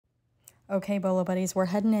Okay, Bolo buddies, we're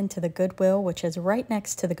heading into the Goodwill, which is right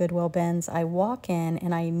next to the Goodwill bins. I walk in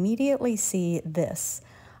and I immediately see this.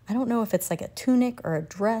 I don't know if it's like a tunic or a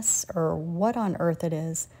dress or what on earth it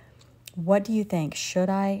is. What do you think? Should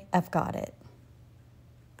I have got it?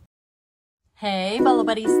 Hey, Bolo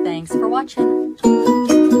buddies, thanks for watching. Full-time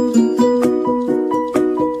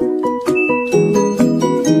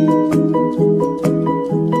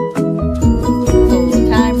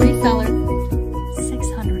reseller.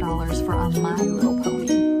 $600 for a My Little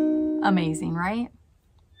Pony. Amazing, right?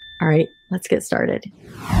 All right, let's get started.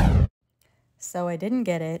 So I didn't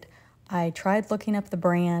get it. I tried looking up the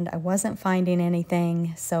brand. I wasn't finding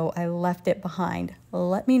anything, so I left it behind.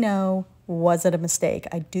 Let me know, was it a mistake?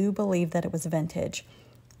 I do believe that it was vintage.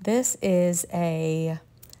 This is a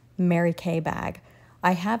Mary Kay bag.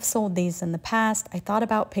 I have sold these in the past. I thought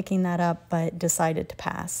about picking that up, but decided to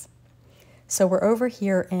pass. So we're over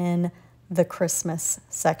here in the Christmas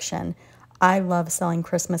section. I love selling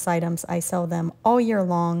Christmas items. I sell them all year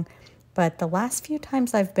long, but the last few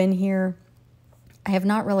times I've been here, I have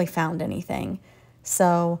not really found anything.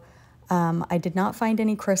 So I did not find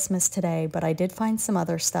any Christmas today, but I did find some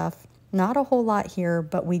other stuff. Not a whole lot here,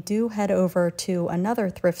 but we do head over to another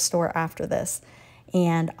thrift store after this.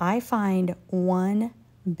 And I find one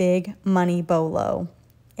big money bolo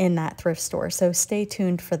in that thrift store. So stay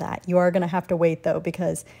tuned for that. You are going to have to wait though,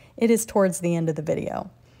 because it is towards the end of the video.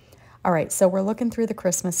 All right, so we're looking through the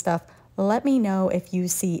Christmas stuff. Let me know if you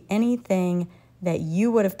see anything that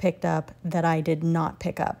you would have picked up that I did not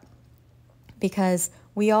pick up, because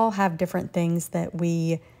we all have different things that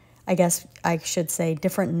I guess I should say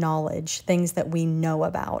different knowledge, things that we know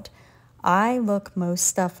about. I look most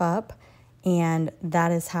stuff up and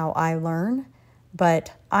that is how I learn,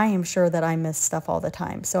 but I am sure that I miss stuff all the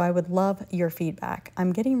time. So I would love your feedback.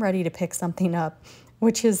 I'm getting ready to pick something up,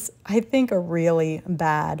 which is, I think, a really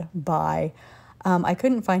bad buy. I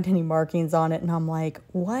couldn't find any markings on it, and I'm like,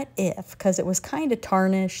 what if? Because it was kind of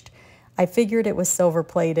tarnished. I figured it was silver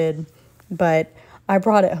plated, but I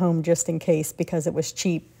brought it home just in case because it was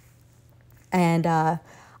cheap. And I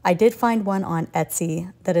did find one on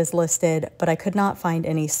Etsy that is listed, but I could not find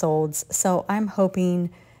any solds, so I'm hoping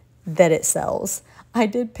that it sells. I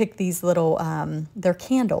did pick these little, they're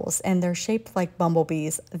candles, and they're shaped like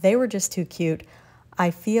bumblebees. They were just too cute. I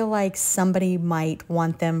feel like somebody might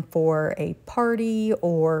want them for a party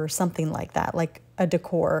or something like that, like a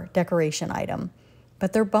decoration item.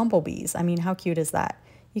 But they're bumblebees. I mean, how cute is that?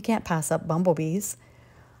 You can't pass up bumblebees.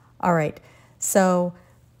 All right, so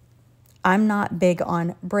I'm not big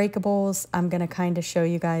on breakables. I'm going to kind of show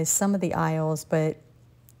you guys some of the aisles, but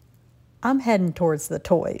I'm heading towards the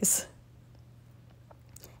toys.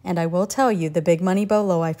 And I will tell you, the big money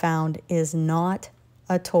bolo I found is not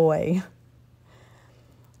a toy.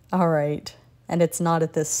 All right, and it's not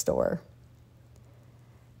at this store.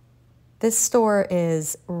 This store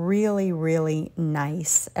is really, really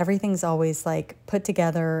nice. Everything's always like put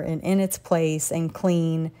together and in its place and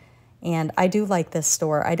clean. And I do like this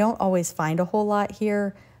store. I don't always find a whole lot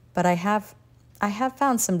here, but I have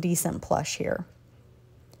found some decent plush here.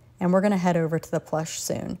 And we're gonna head over to the plush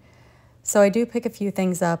soon. So I do pick a few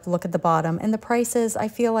things up, look at the bottom, and the prices I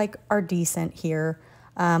feel like are decent here.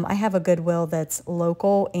 I have a Goodwill that's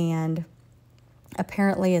local, and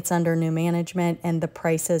apparently it's under new management, and the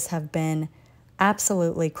prices have been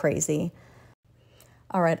absolutely crazy.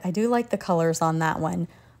 All right, I do like the colors on that one.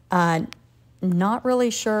 Not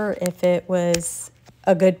really sure if it was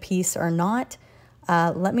a good piece or not.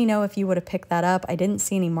 Let me know if you would have picked that up. I didn't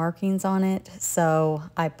see any markings on it, so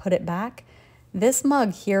I put it back. This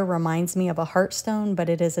mug here reminds me of a Hearthstone, but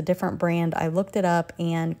it is a different brand. I looked it up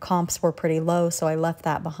and comps were pretty low, so I left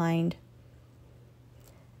that behind.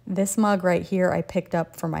 This mug right here I picked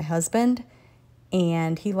up for my husband,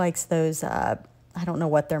 and he likes those, I don't know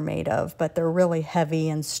what they're made of, but they're really heavy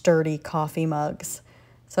and sturdy coffee mugs.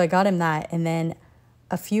 So I got him that, and then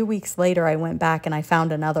a few weeks later I went back and I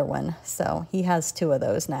found another one, so he has two of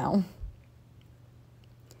those now.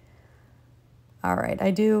 All right, I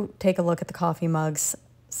do take a look at the coffee mugs.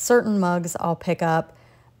 Certain mugs I'll pick up,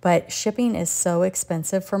 but shipping is so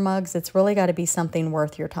expensive for mugs, it's really got to be something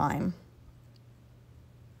worth your time.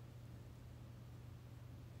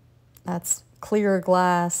 That's clear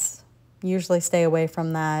glass. Usually stay away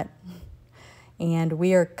from that. And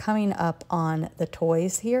we are coming up on the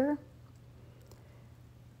toys here.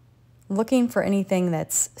 Looking for anything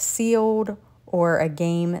that's sealed or a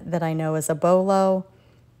game that I know is a bolo.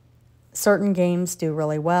 Certain games do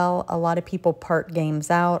really well. A lot of people part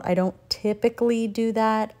games out. I don't typically do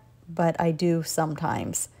that, but I do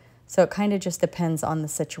sometimes. So it kind of just depends on the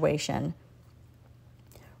situation.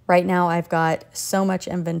 Right now I've got so much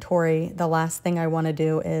inventory. The last thing I want to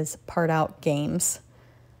do is part out games.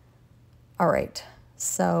 All right,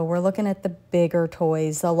 so we're looking at the bigger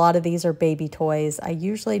toys. A lot of these are baby toys. I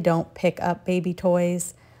usually don't pick up baby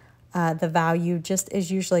toys. The value just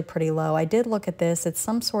is usually pretty low. I did look at this. It's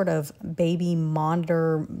some sort of baby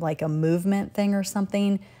monitor, like a movement thing or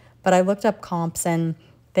something. But I looked up comps and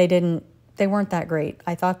they weren't that great.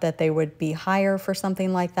 I thought that they would be higher for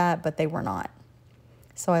something like that, but they were not.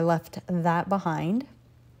 So I left that behind.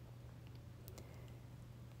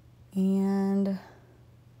 And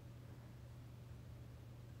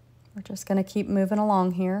we're just going to keep moving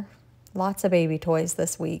along here. Lots of baby toys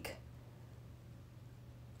this week.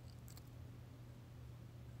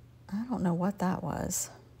 I don't know what that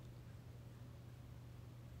was.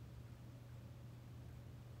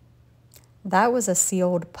 That was a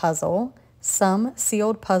sealed puzzle. Some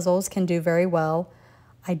sealed puzzles can do very well.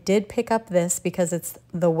 I did pick up this because it's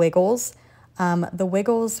the Wiggles. The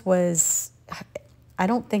Wiggles was, I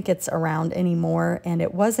don't think it's around anymore, and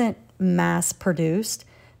it wasn't mass produced.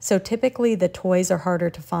 So typically the toys are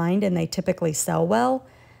harder to find and they typically sell well.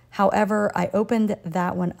 However, I opened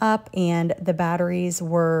that one up and the batteries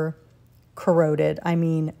were corroded. I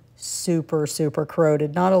mean, super, super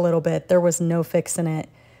corroded. Not a little bit. There was no fixing it.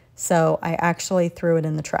 So I actually threw it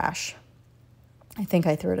in the trash. I think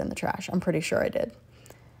I threw it in the trash. I'm pretty sure I did.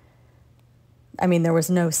 I mean, there was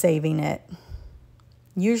no saving it.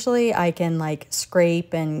 Usually I can like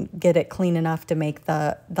scrape and get it clean enough to make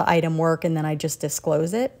the item work, and then I just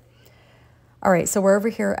disclose it. All right, so we're over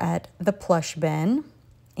here at the plush bin,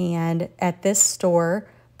 and at this store,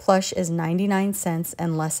 plush is 99 cents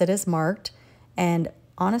unless it is marked. And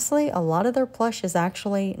honestly, a lot of their plush is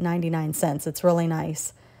actually 99 cents. It's really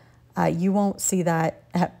nice. You won't see that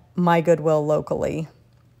at my Goodwill locally.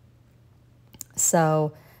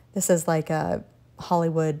 So this is like a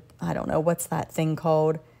Hollywood, I don't know, what's that thing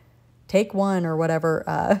called? Take One or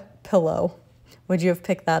whatever pillow. Would you have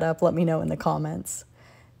picked that up? Let me know in the comments.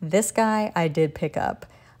 This guy I did pick up.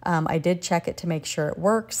 I did check it to make sure it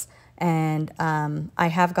works. And I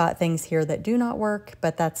have got things here that do not work,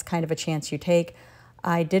 but that's kind of a chance you take.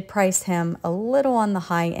 I did price him a little on the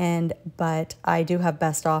high end, but I do have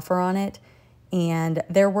best offer on it. And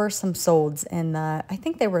there were some solds in the, I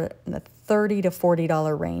think they were in the $30 to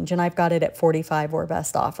 $40 range, and I've got it at $45 or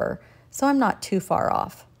best offer. So I'm not too far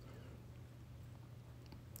off.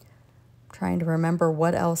 I'm trying to remember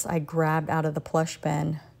what else I grabbed out of the plush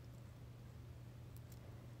bin.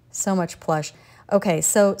 So much plush. Okay,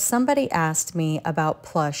 so somebody asked me about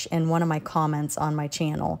plush in one of my comments on my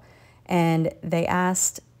channel, and they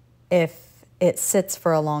asked if it sits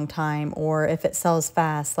for a long time or if it sells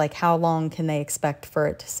fast, like how long can they expect for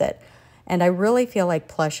it to sit? And I really feel like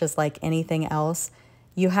plush is like anything else.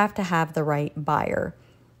 You have to have the right buyer.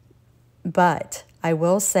 But I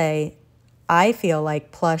will say, I feel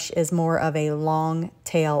like plush is more of a long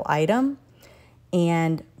tail item.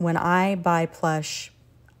 And when I buy plush,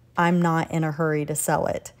 I'm not in a hurry to sell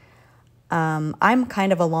it. I'm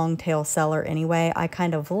kind of a long tail seller anyway. I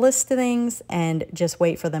kind of list things and just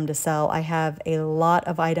wait for them to sell. I have a lot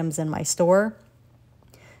of items in my store,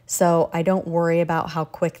 so I don't worry about how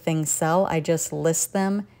quick things sell. I just list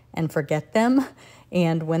them and forget them,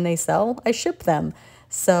 and when they sell, I ship them.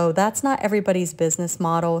 So that's not everybody's business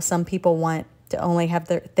model. Some people want to only have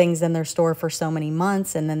their things in their store for so many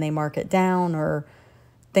months and then they mark it down or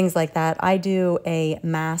things like that. I do a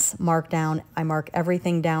mass markdown. I mark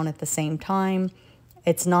everything down at the same time.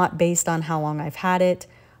 It's not based on how long I've had it.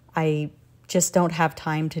 I just don't have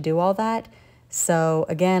time to do all that. So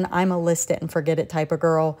again, I'm a list it and forget it type of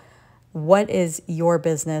girl. What is your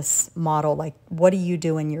business model? Like, what do you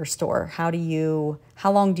do in your store? How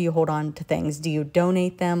long do you hold on to things? Do you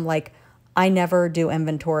donate them? Like, I never do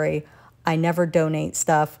inventory. I never donate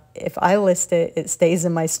stuff. If I list it, it stays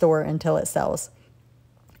in my store until it sells.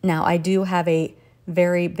 Now, I do have a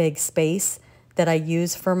very big space that I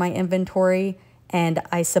use for my inventory, and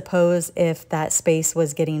I suppose if that space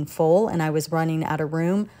was getting full and I was running out of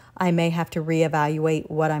room, I may have to reevaluate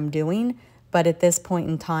what I'm doing, but at this point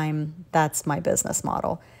in time, that's my business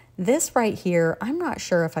model. This right here, I'm not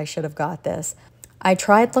sure if I should have got this. I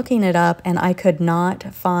tried looking it up and I could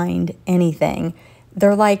not find anything.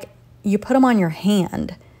 They're like, you put them on your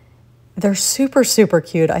hand. They're super, super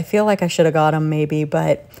cute. I feel like I should have got them maybe,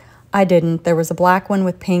 but I didn't. There was a black one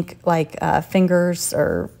with pink like fingers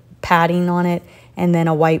or padding on it, and then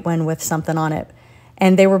a white one with something on it.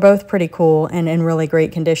 And they were both pretty cool and in really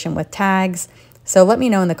great condition with tags. So let me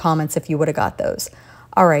know in the comments if you would have got those.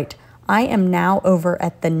 All right, I am now over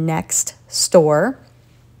at the next store,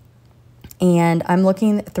 and I'm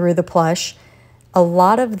looking through the plush. A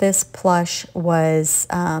lot of this plush was,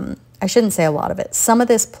 I shouldn't say a lot of it. Some of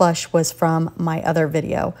this plush was from my other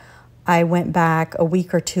video. I went back a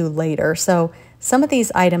week or two later. So some of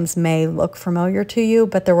these items may look familiar to you,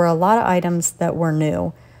 but there were a lot of items that were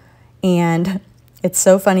new. And it's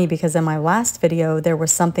so funny because in my last video, there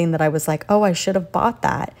was something that I was like, oh, I should have bought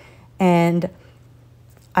that. And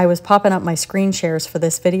I was popping up my screen shares for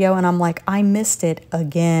this video and I'm like, I missed it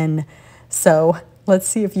again. So let's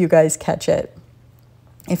see if you guys catch it.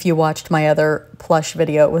 If you watched my other plush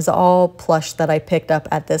video, it was all plush that I picked up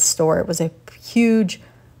at this store. It was a huge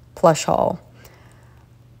plush haul.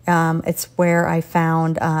 It's where I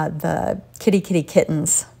found the kitty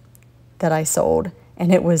kittens that I sold.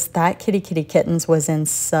 And it was that kitty kittens was in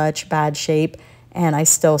such bad shape and I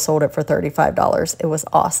still sold it for $35. It was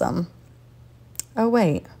awesome. Oh,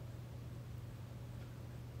 wait.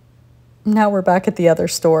 Now we're back at the other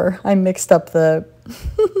store. I mixed up the,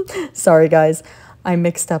 sorry guys. I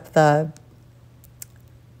mixed up the,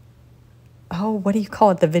 oh, what do you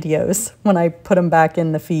call it? The videos when I put them back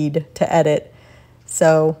in the feed to edit.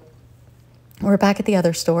 So we're back at the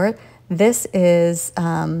other store. This is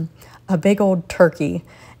a big old turkey.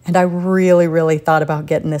 And I really thought about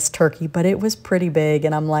getting this turkey, but it was pretty big.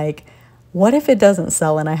 And I'm like, what if it doesn't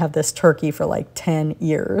sell and I have this turkey for like 10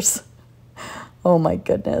 years? Oh my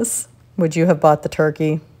goodness. Would you have bought the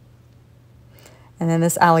turkey? And then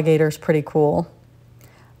this alligator is pretty cool.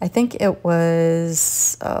 I think it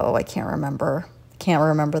was, oh, I can't remember. Can't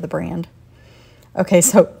remember the brand. Okay,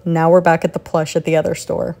 so now we're back at the plush at the other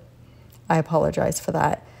store. I apologize for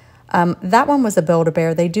that. That one was a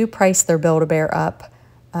Build-A-Bear. They do price their Build-A-Bear up.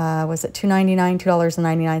 Was it $2.99,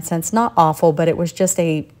 $2.99? Not awful, but it was just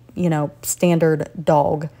a, you know, standard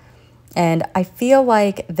dog. And I feel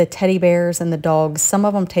like the teddy bears and the dogs, some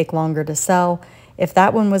of them take longer to sell. If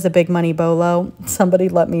that one was a big money bolo, somebody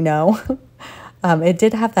let me know. It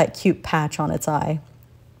did have that cute patch on its eye.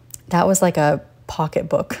 That was like a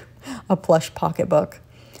pocketbook, a plush pocketbook.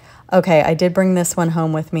 Okay, I did bring this one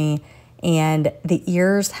home with me, and the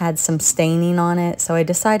ears had some staining on it, so I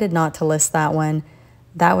decided not to list that one.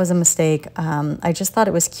 That was a mistake. I just thought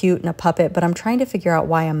it was cute and a puppet, but I'm trying to figure out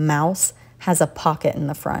why a mouse has a pocket in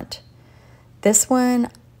the front. This one,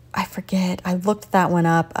 I forget. I looked that one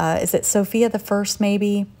up. Is it Sophia the First,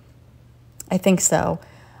 maybe? I think so.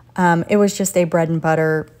 It was just a bread and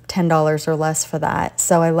butter, $10 or less for that.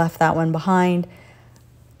 So I left that one behind.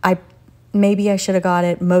 Maybe I should have got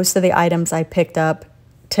it. Most of the items I picked up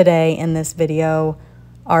today in this video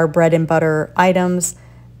are bread and butter items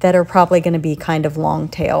that are probably going to be kind of long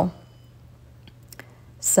tail.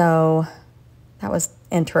 So that was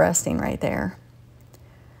interesting right there.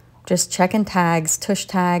 Just checking tags, tush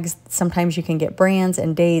tags. Sometimes you can get brands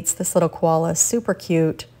and dates. This little koala is super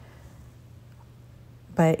cute.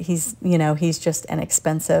 But he's, you know, he's just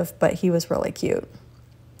inexpensive, but he was really cute.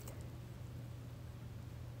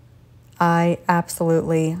 I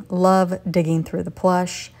absolutely love digging through the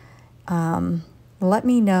plush. Let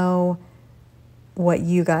me know what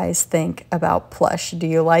you guys think about plush. Do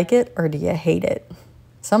you like it or do you hate it?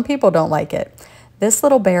 Some people don't like it. This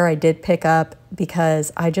little bear I did pick up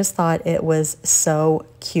because I just thought it was so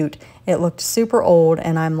cute. It looked super old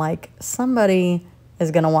and I'm like, somebody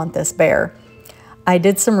is gonna want this bear. I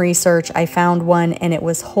did some research. I found one and it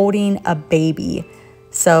was holding a baby.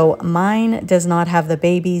 So mine does not have the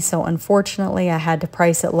baby. So unfortunately I had to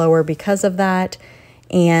price it lower because of that.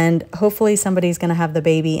 And hopefully somebody's gonna have the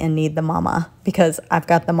baby and need the mama because I've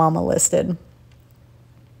got the mama listed.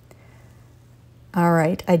 All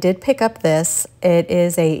right, I did pick up this.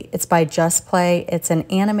 It's by Just Play. It's an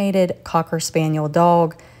animated Cocker Spaniel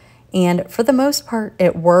dog. And for the most part,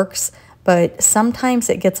 it works, but sometimes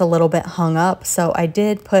it gets a little bit hung up. So I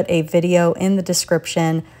did put a video in the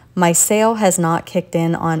description. My sale has not kicked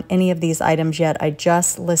in on any of these items yet. I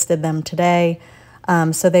just listed them today.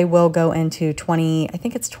 So they will go into I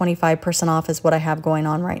think it's 25% off is what I have going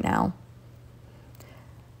on right now.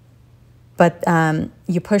 But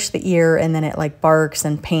you push the ear and then it like barks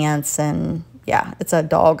and pants and yeah, it's a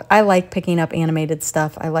dog. I like picking up animated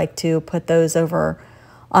stuff. I like to put those over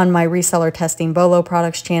on my reseller testing Bolo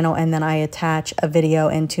products channel and then I attach a video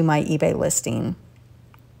into my eBay listing.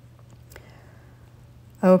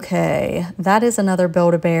 Okay, that is another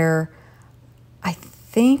Build-A-Bear. I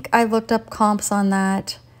think I looked up comps on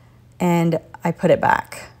that and I put it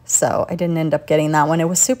back. So I didn't end up getting that one. It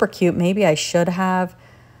was super cute. Maybe I should have.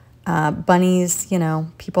 Bunnies, you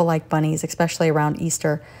know, people like bunnies, especially around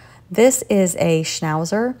Easter. This is a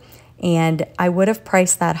Schnauzer, and I would have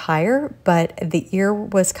priced that higher, but the ear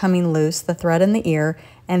was coming loose, the thread in the ear,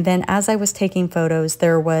 and then as I was taking photos,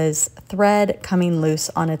 there was thread coming loose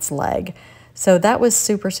on its leg. So that was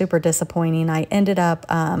super, super disappointing. I ended up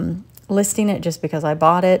listing it just because I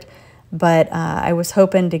bought it, but I was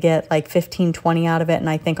hoping to get like 15, 20 out of it, and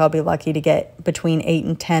I think I'll be lucky to get between 8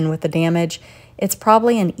 and 10 with the damage. It's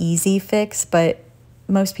probably an easy fix, but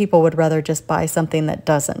most people would rather just buy something that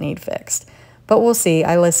doesn't need fixed. But we'll see.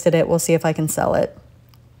 I listed it. We'll see if I can sell it.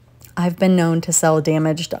 I've been known to sell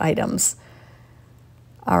damaged items.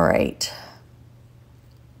 All right.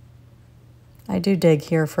 I do dig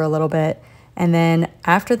here for a little bit. And then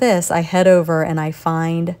after this, I head over and I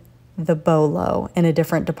find the Bolo in a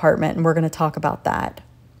different department, and we're going to talk about that.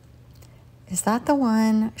 Is that the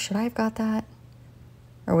one? Should I have got that?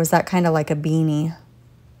 Or was that kind of like a beanie?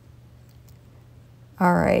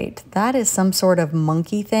 All right, that is some sort of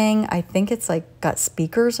monkey thing. I think it's like got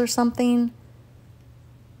speakers or something.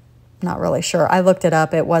 Not really sure. I looked it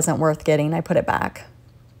up. It wasn't worth getting. I put it back.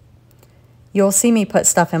 You'll see me put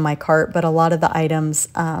stuff in my cart, but a lot of the items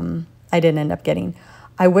I didn't end up getting.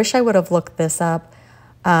 I wish I would have looked this up.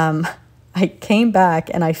 I came back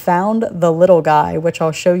and I found the little guy, which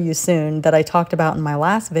I'll show you soon, that I talked about in my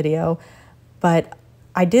last video, but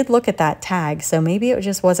I did look at that tag, so maybe it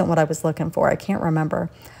just wasn't what I was looking for. I can't remember.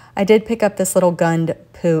 I did pick up this little gunned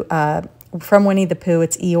Pooh from Winnie the Pooh.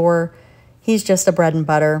 It's Eeyore. He's just a bread and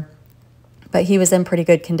butter, but he was in pretty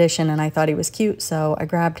good condition, and I thought he was cute, so I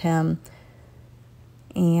grabbed him.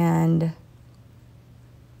 And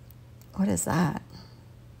what is that?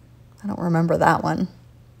 I don't remember that one.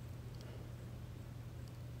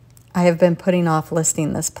 I have been putting off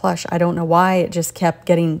listing this plush. I don't know why. It just kept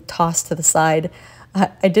getting tossed to the side.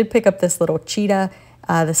 I did pick up this little cheetah.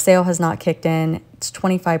 The sale has not kicked in. It's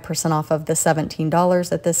 25% off of the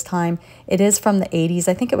 $17 at this time. It is from the 80s.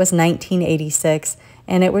 I think it was 1986,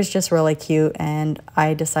 and it was just really cute, and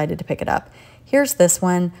I decided to pick it up. Here's this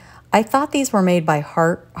one. I thought these were made by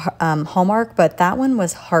Hallmark, but that one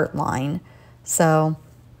was Heartline. So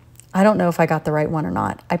I don't know if I got the right one or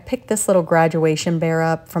not. I picked this little graduation bear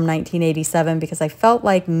up from 1987 because I felt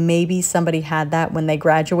like maybe somebody had that when they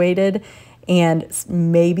graduated, and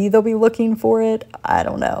maybe they'll be looking for it. I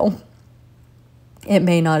don't know. It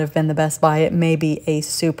may not have been the best buy. It may be a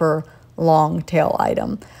super long tail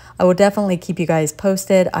item. I will definitely keep you guys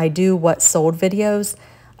posted. I do what sold videos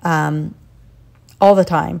all the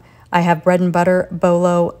time. I have bread and butter,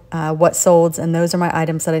 Bolo, what solds, and those are my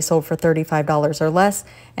items that I sold for $35 or less.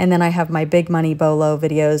 And then I have my big money Bolo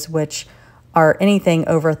videos, which are anything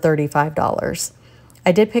over $35.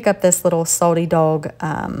 I did pick up this little salty dog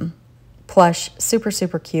plush, super,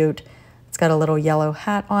 super cute. It's got a little yellow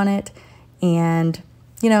hat on it. And,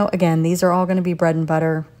 you know, again, these are all going to be bread and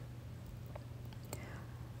butter.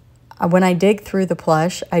 When I dig through the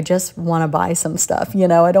plush, I just want to buy some stuff. You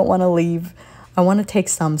know, I don't want to leave. I want to take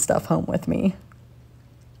some stuff home with me.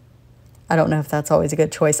 I don't know if that's always a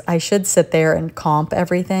good choice. I should sit there and comp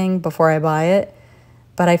everything before I buy it.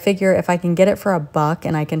 But I figure if I can get it for $1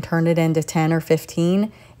 and I can turn it into 10 or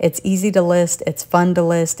 15, it's easy to list, it's fun to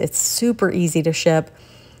list, it's super easy to ship.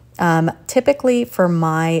 Typically for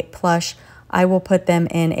my plush, I will put them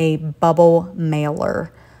in a bubble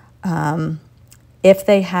mailer. If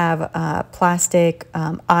they have plastic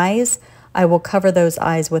eyes, I will cover those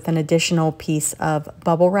eyes with an additional piece of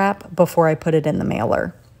bubble wrap before I put it in the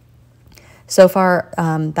mailer. So far,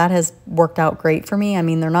 that has worked out great for me. I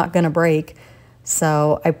mean, they're not going to break.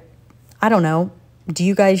 So I don't know. Do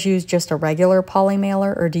you guys use just a regular poly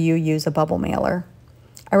mailer, or do you use a bubble mailer?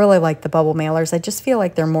 I really like the bubble mailers. I just feel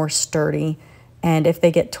like they're more sturdy. And if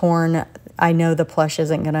they get torn, I know the plush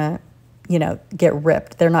isn't going to, you know, get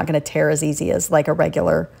ripped. They're not going to tear as easy as like a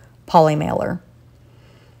regular poly mailer.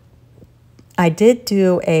 I did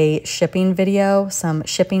do a shipping video, some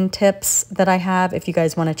shipping tips that I have, if you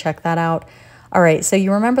guys want to check that out. All right, so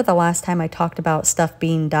you remember the last time I talked about stuff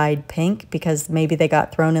being dyed pink because maybe they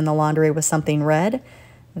got thrown in the laundry with something red?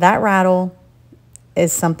 That rattle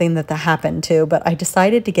is something that happened to, but I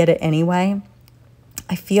decided to get it anyway.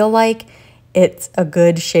 I feel like it's a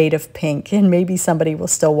good shade of pink, and maybe somebody will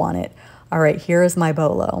still want it. All right, here is my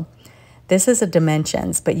Bolo. This is a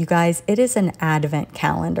Dimensions, but you guys, it is an advent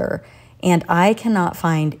calendar, and I cannot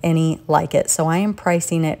find any like it, so I am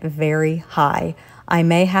pricing it very high. I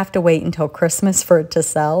may have to wait until Christmas for it to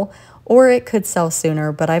sell, or it could sell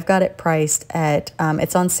sooner, but I've got it priced at,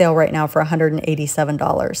 it's on sale right now for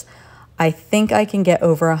 $187. I think I can get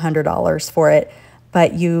over $100 for it,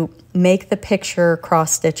 but you make the picture,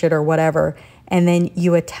 cross-stitch it or whatever, and then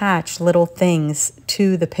you attach little things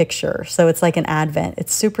to the picture. So it's like an advent.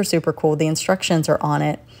 It's super, super cool. The instructions are on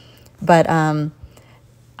it, but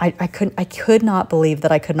I could not believe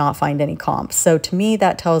that I could not find any comps. So to me,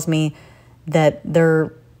 that tells me that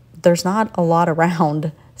there's not a lot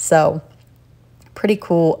around. So Pretty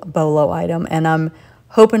cool Bolo item, and I'm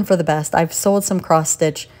hoping for the best. I've sold some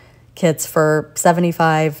cross-stitch kits for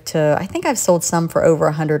 $75 to, I think I've sold some for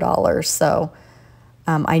over $100, so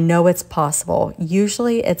I know it's possible.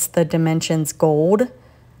 Usually it's the Dimensions Gold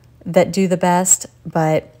that do the best,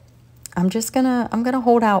 but I'm gonna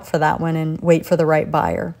hold out for that one and wait for the right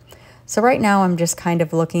buyer. So right now I'm just kind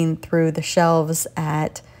of looking through the shelves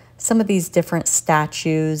at some of these different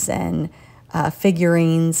statues and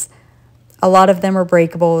figurines. A lot of them are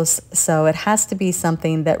breakables, so it has to be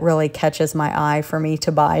something that really catches my eye for me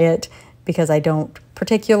to buy it, because I don't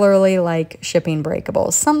particularly like shipping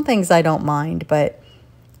breakables. Some things I don't mind, but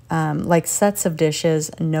like sets of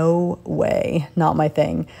dishes, no way, not my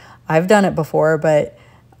thing. I've done it before, but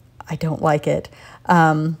I don't like it.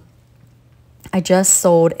 I just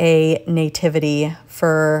sold a nativity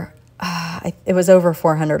for, it was over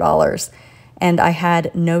 $400, and I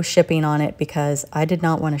had no shipping on it because I did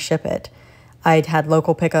not want to ship it. I'd had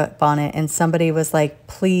local pickup on it, and somebody was like,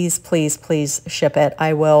 please, please, please ship it.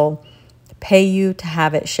 I will pay you to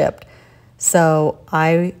have it shipped. So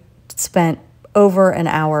I spent over an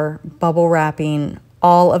hour bubble wrapping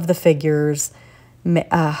all of the figures,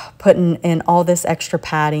 putting in all this extra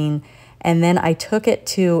padding, and then I took it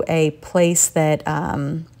to a place that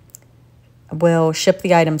will ship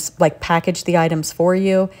the items, like package the items for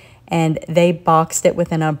you, and they boxed it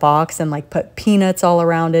within a box and like put peanuts all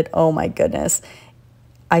around it. Oh my goodness.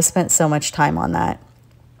 I spent so much time on that.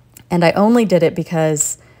 And I only did it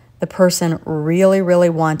because the person really, really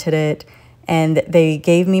wanted it, and they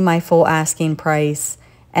gave me my full asking price,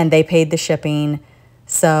 and they paid the shipping.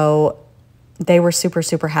 So they were super,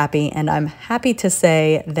 super happy, and I'm happy to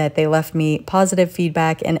say that they left me positive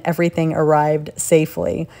feedback and everything arrived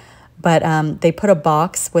safely. But they put a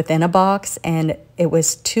box within a box, and it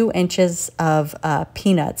was 2 inches of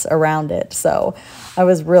peanuts around it. So I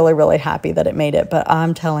was really, really happy that it made it. But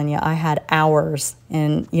I'm telling you, I had hours,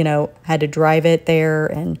 and, you know, had to drive it there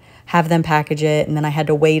and have them package it, and then I had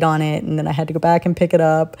to wait on it, and then I had to go back and pick it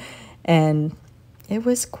up. And it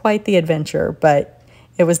was quite the adventure, but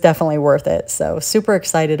it was definitely worth it. So super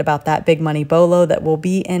excited about that Big Money Bolo that will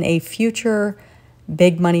be in a future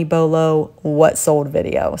Big Money Bolo What Sold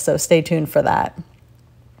video. So stay tuned for that.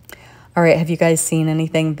 All right, have you guys seen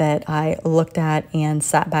anything that I looked at and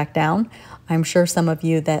sat back down? I'm sure some of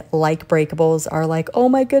you that like breakables are like, oh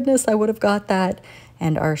my goodness, I would have got that,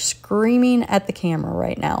 and are screaming at the camera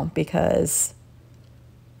right now because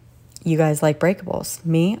you guys like breakables.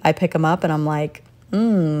 Me, I pick them up and I'm like,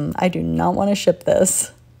 I do not want to ship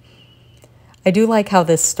this. I do like how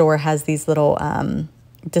this store has these little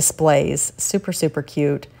displays. Super, super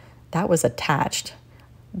cute. That was attached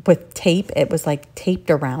with tape. It was like taped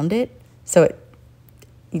around it. So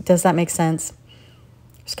does that make sense?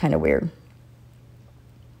 It's kind of weird.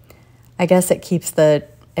 I guess it keeps it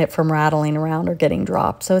from rattling around or getting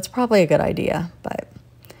dropped. So it's probably a good idea, but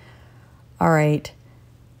all right.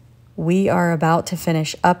 We are about to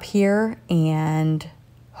finish up here, and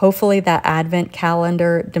hopefully that advent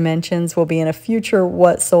calendar dimensions will be in a future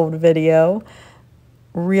What Sold video.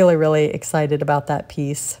 Really, really excited about that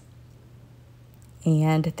piece.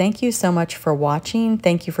 And thank you so much for watching.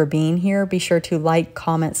 Thank you for being here. Be sure to like,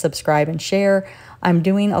 comment, subscribe, and share. I'm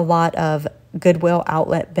doing a lot of Goodwill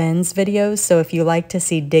Outlet bins videos, so if you like to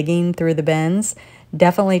see digging through the bins,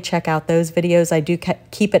 definitely check out those videos. I do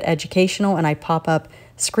keep it educational, and I pop up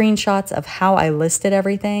screenshots of how I listed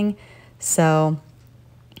everything. So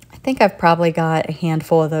I think I've probably got a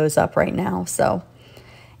handful of those up right now. So,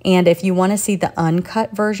 and if you want to see the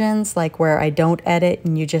uncut versions, like where I don't edit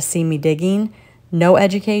and you just see me digging, no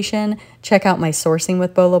education, check out my Sourcing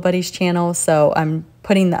with Bolo Buddies channel. So I'm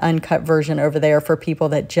putting the uncut version over there for people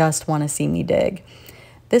that just want to see me dig.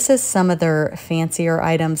 This is some of their fancier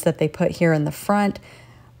items that they put here in the front,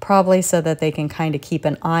 probably so that they can kind of keep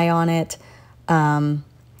an eye on it.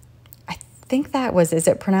 I think that was, is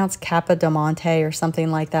it pronounced Capa Diamante or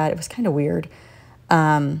something like that? It was kind of weird.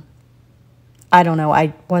 I don't know.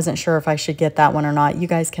 I wasn't sure if I should get that one or not. You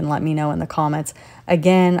guys can let me know in the comments.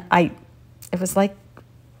 Again, it was like,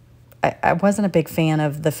 I wasn't a big fan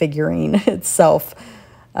of the figurine itself.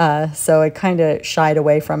 So I kind of shied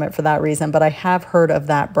away from it for that reason, but I have heard of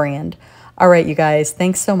that brand. All right, you guys,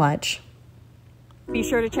 thanks so much. Be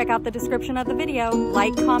sure to check out the description of the video.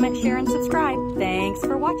 Like, comment, share, and subscribe. Thanks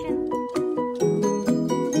for watching.